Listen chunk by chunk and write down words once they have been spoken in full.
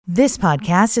This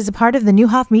podcast is a part of the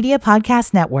Newhoff Media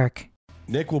Podcast Network.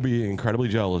 Nick will be incredibly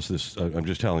jealous. I'm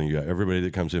just telling you, everybody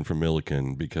that comes in from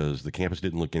Millikan, because the campus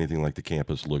didn't look anything like the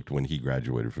campus looked when he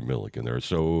graduated from Millikan. There are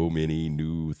so many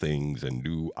new things and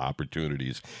new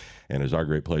opportunities. And it's our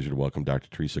great pleasure to welcome Dr.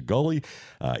 Teresa Gulley,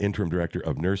 Interim Director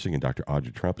of Nursing, and Dr.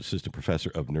 Audra Trump, Assistant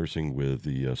Professor of Nursing with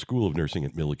the School of Nursing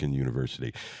at Millikan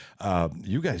University.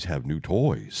 You guys have new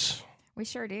toys. We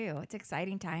sure do. It's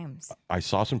exciting times. I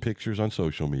saw some pictures on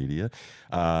social media.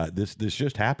 This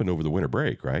just happened over the winter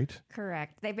break, right?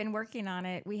 Correct. They've been working on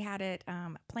it. We had it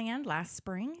planned last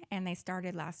spring, and they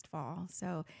started last fall.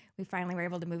 So we finally were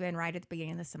able to move in right at the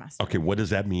beginning of the semester. Okay, what does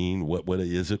that mean? What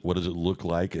is it? What does it look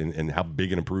like? And how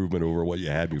big an improvement over what you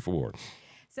had before?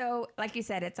 So, like you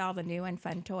said, it's all the new and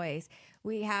fun toys.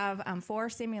 We have 4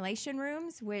 simulation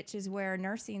rooms, which is where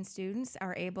nursing students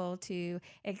are able to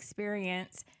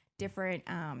experience different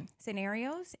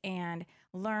scenarios and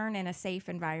learn in a safe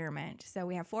environment. So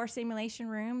we have 4 simulation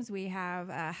rooms. We have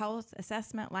a health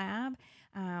assessment lab,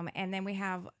 and then we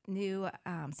have new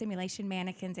simulation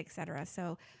mannequins, etc.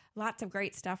 So lots of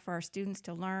great stuff for our students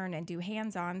to learn and do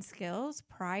hands-on skills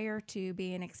prior to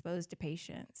being exposed to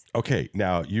patients. Okay,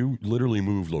 now you literally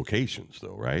moved locations,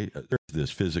 though, right? This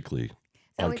physically.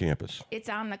 On campus. It's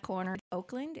on the corner of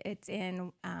Oakland. It's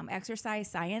in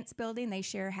Exercise Science Building. They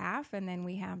share half, and then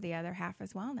we have the other half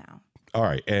as well now. All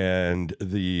right, and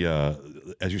the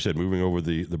as you said, moving over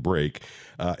the break,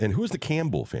 and who is the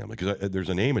Campbell family? Because there's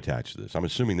a name attached to this. I'm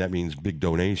assuming that means big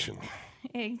donation.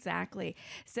 Exactly.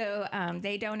 So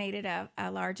they donated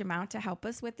a large amount to help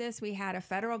us with this. We had a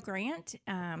federal grant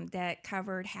that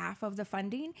covered half of the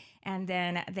funding, and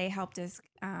then they helped us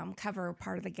cover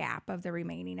part of the gap of the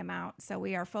remaining amount. So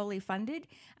we are fully funded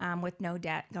with no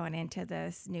debt going into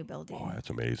this new building. Oh,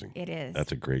 that's amazing. It is.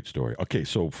 That's a great story. Okay,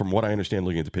 so from what I understand,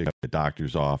 looking at the picture, a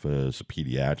doctor's office, a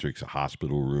pediatrics, a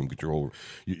hospital room, control room,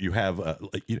 you have,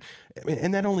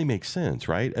 and that only makes sense,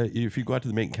 right? If you go out to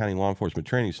the Macon County Law Enforcement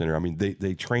Training Center, I mean,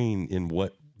 they train in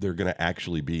what they're going to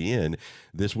actually be in.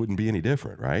 This wouldn't be any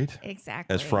different, right?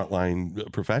 Exactly. As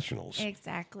frontline professionals.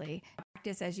 Exactly.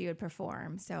 Practice as you would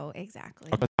perform. So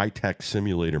exactly. High-tech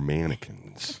simulator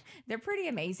mannequins. They're pretty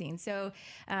amazing. So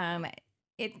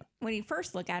when you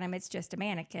first look at them, it's just a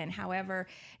mannequin. However,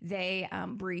 they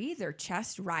breathe. Their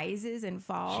chest rises and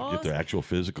falls. So you get the actual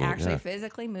physical. Actually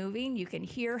physically moving. You can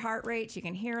hear heart rates. You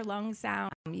can hear lung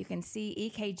sound. You can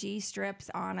see EKG strips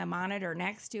on a monitor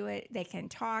next to it. They can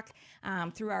talk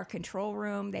through our control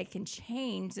room. They can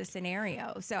change the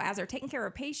scenario. So as they're taking care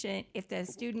of a patient, if the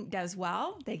student does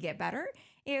well, they get better.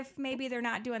 If maybe they're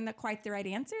not doing quite the right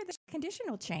answer, the condition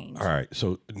will change. All right.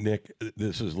 So, Nick,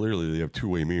 this is literally, they have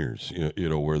two-way mirrors,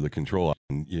 where the control,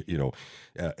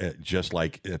 just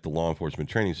like at the Law Enforcement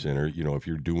Training Center, if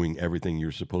you're doing everything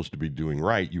you're supposed to be doing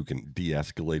right, you can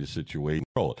de-escalate a situation.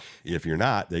 If you're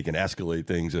not, they can escalate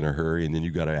things in a hurry, and then you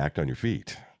got to act on your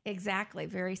feet. Exactly.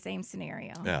 Very same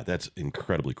scenario. Yeah, that's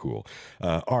incredibly cool.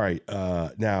 All right.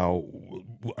 Now,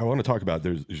 I want to talk about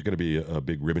there's going to be a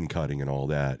big ribbon cutting and all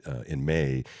that in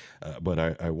May. But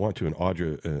I want to, and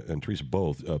Audra and Teresa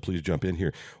both, please jump in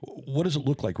here. What does it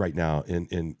look like right now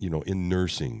in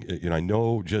nursing? I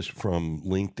know just from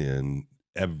LinkedIn,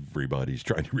 everybody's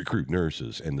trying to recruit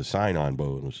nurses, and the sign-on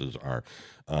bonuses are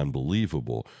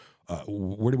unbelievable.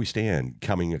 Where do we stand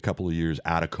coming a couple of years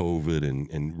out of COVID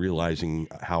and realizing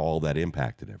how all that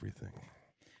impacted everything?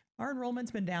 Our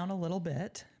enrollment's been down a little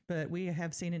bit, but we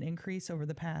have seen an increase over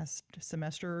the past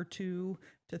semester or 2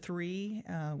 to 3.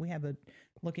 We have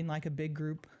looking like a big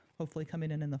group hopefully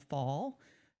coming in the fall.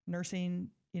 Nursing,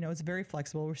 it's very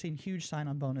flexible. We're seeing huge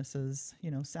sign-on bonuses.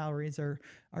 Salaries are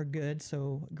good,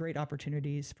 so great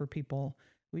opportunities for people.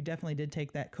 We definitely did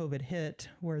take that COVID hit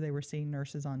where they were seeing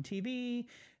nurses on TV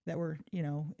that were,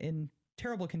 in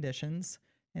terrible conditions.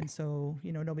 And so,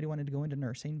 nobody wanted to go into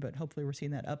nursing, but hopefully we're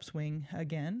seeing that upswing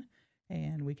again,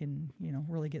 and we can,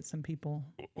 really get some people.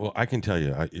 Well, I can tell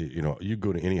you, you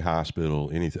go to any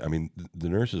hospital, anything. I mean, the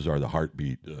nurses are the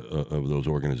heartbeat of those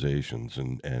organizations.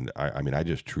 And I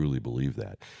just truly believe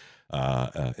that.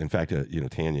 In fact,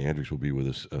 Tanya Andrews will be with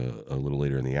us a little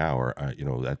later in the hour.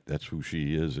 That's who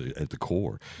she is at the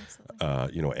core.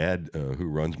 Ed, who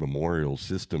runs Memorial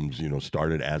Systems,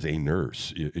 started as a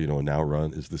nurse, now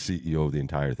is the CEO of the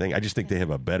entire thing. I just think they have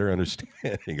a better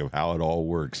understanding of how it all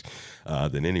works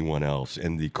than anyone else,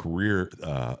 and the career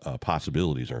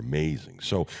possibilities are amazing.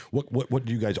 So, what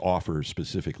do you guys offer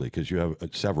specifically? Because you have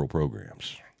several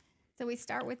programs. So we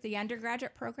start with the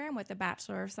undergraduate program with the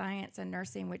Bachelor of Science in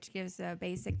Nursing, which gives a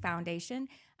basic foundation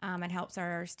and helps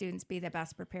our students be the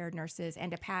best prepared nurses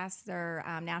and to pass their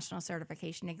national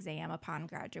certification exam upon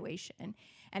graduation.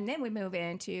 And then we move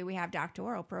into, we have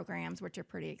doctoral programs, which are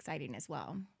pretty exciting as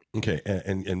well. Okay,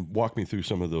 and walk me through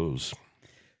some of those.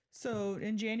 So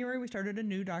in January, we started a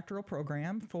new doctoral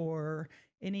program for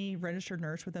any registered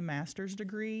nurse with a master's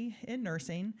degree in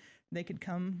nursing. They could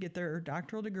come get their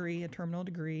doctoral degree, a terminal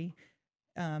degree.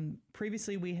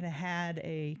 Previously, we had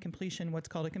a completion, what's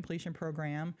called a completion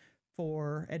program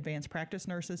for advanced practice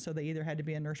nurses. So they either had to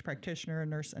be a nurse practitioner, a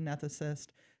nurse anesthetist,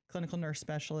 clinical nurse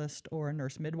specialist, or a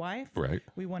nurse midwife. Right.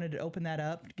 We wanted to open that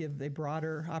up, give a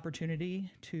broader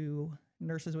opportunity to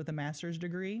nurses with a master's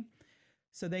degree.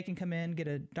 So they can come in, get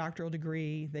a doctoral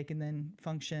degree. They can then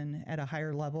function at a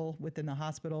higher level within the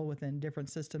hospital, within different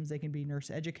systems. They can be nurse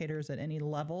educators at any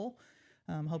level,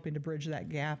 hoping to bridge that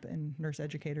gap in nurse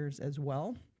educators as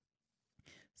well.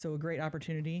 So a great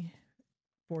opportunity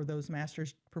for those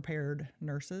master's prepared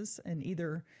nurses, and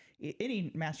either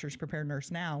any master's prepared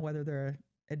nurse now, whether they're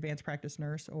an advanced practice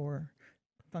nurse or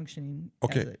functioning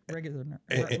as a regular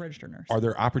registered nurse. Are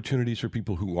there opportunities for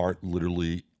people who aren't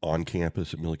literally on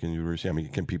campus at Millikan University? I mean,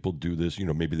 can people do this? You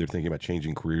know, maybe they're thinking about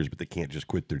changing careers, but they can't just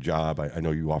quit their job. I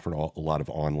know you offer a lot of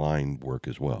online work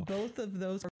as well. Both of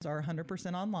those are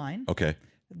 100% online. Okay.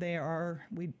 They are,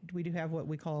 we do have what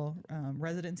we call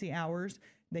residency hours.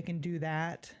 They can do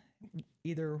that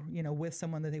either, with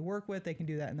someone that they work with. They can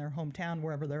do that in their hometown,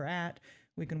 wherever they're at.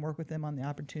 We can work with them on the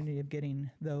opportunity of getting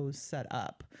those set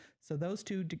up. So those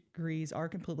two degrees are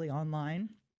completely online.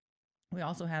 We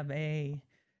also have either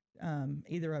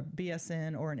a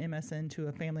BSN or an MSN to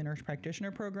a family nurse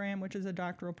practitioner program, which is a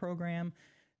doctoral program.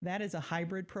 That is a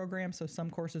hybrid program, so some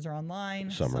courses are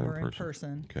online, some are in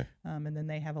person. Okay. And then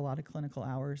they have a lot of clinical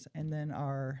hours. And then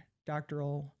our our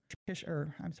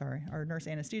nurse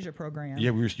anesthesia program.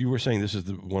 Yeah, you were saying this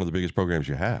is one of the biggest programs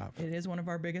you have. It is one of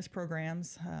our biggest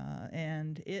programs,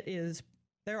 and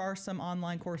there are some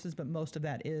online courses, but most of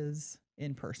that is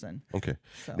in person. Okay.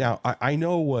 So. Now, I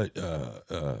know what,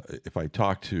 if I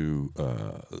talk to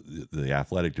the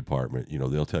athletic department,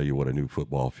 they'll tell you what a new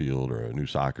football field or a new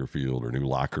soccer field or new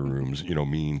locker rooms,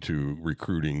 mean to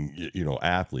recruiting,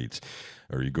 athletes.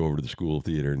 Or you go over to the School of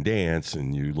Theater and Dance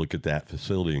and you look at that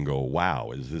facility and go,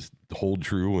 wow, is this hold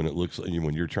true? And it looks like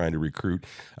when you're trying to recruit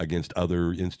against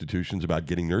other institutions about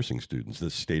getting nursing students,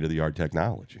 this state-of-the-art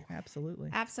technology. Absolutely.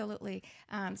 Absolutely.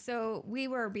 So we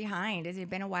were behind. It had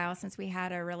been a while since we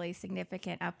had a really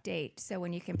significant update. So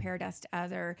when you compared us to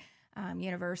other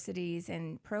universities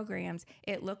and programs,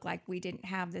 it looked like we didn't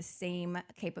have the same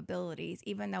capabilities,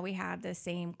 even though we had the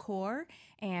same core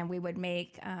and we would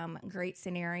make great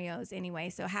scenarios anyway.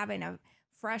 So having a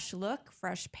fresh look,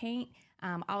 fresh paint,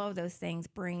 all of those things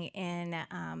bring in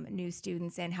new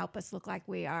students and help us look like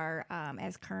we are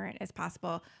as current as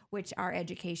possible, which our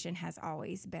education has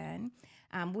always been.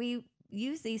 We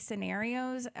use these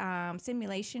scenarios.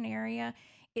 Simulation area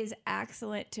is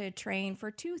excellent to train for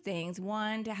two things.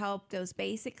 One, to help those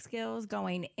basic skills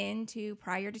going into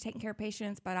prior to taking care of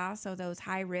patients, but also those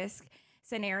high risk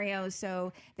scenarios.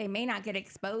 So they may not get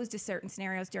exposed to certain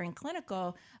scenarios during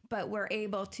clinical, but we're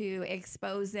able to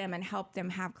expose them and help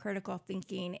them have critical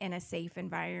thinking in a safe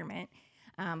environment.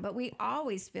 But we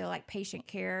always feel like patient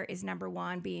care is number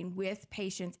one. Being with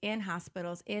patients in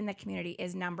hospitals, in the community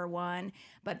is number one.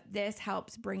 But this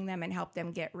helps bring them and help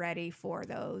them get ready for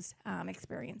those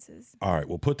experiences. All right.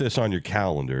 Well, put this on your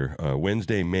calendar,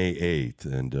 Wednesday, May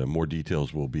 8th, and more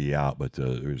details will be out. But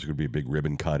there's going to be a big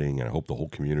ribbon cutting, and I hope the whole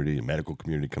community, the medical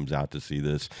community, comes out to see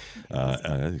this.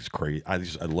 It's great. I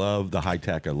love the high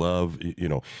tech. I love,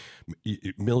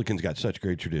 Millikan's got such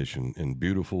great tradition and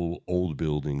beautiful old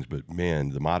buildings, but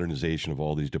man, the modernization of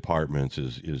all these departments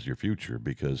is your future,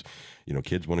 because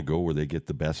kids want to go where they get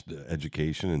the best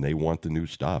education and they want the new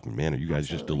stuff. And man, are you guys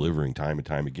just delivering time and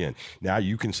time again? Now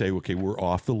you can say, okay, we're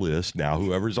off the list. Now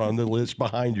whoever's on the list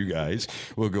behind you guys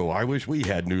will go, I wish we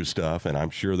had new stuff, and I'm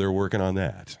sure they're working on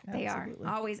that. They are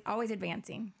always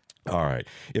advancing. All right.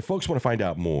 If folks want to find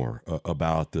out more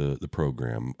about the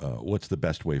program, what's the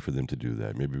best way for them to do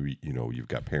that? Maybe you've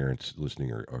got parents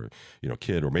listening, or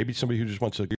kid, or maybe somebody who just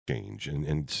wants to change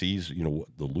and sees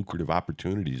the lucrative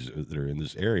opportunities that are in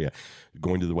this area.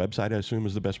 Going to the website, I assume,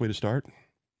 is the best way to start.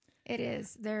 It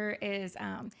is. There is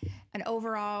an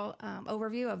overall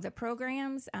overview of the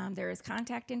programs. There is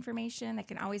contact information that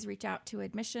can always reach out to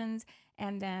admissions.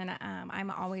 And then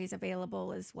I'm always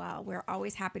available as well. We're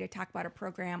always happy to talk about a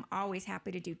program, always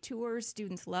happy to do tours.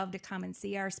 Students love to come and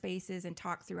see our spaces and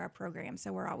talk through our program.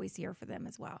 So we're always here for them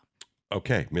as well.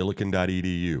 Okay,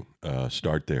 millikan.edu.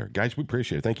 Start there. Guys, we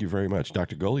appreciate it. Thank you very much.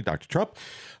 Dr. Gulley, Dr. Trump.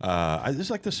 This is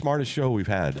like the smartest show we've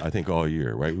had, I think, all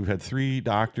year, right? We've had 3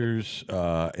 doctors,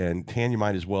 and Tanya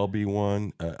might as well be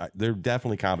one. They're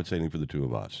definitely compensating for the 2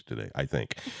 of us today, I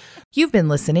think. You've been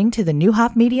listening to the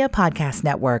Newhoff Media Podcast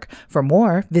Network. For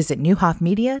more, visit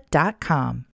newhoffmedia.com.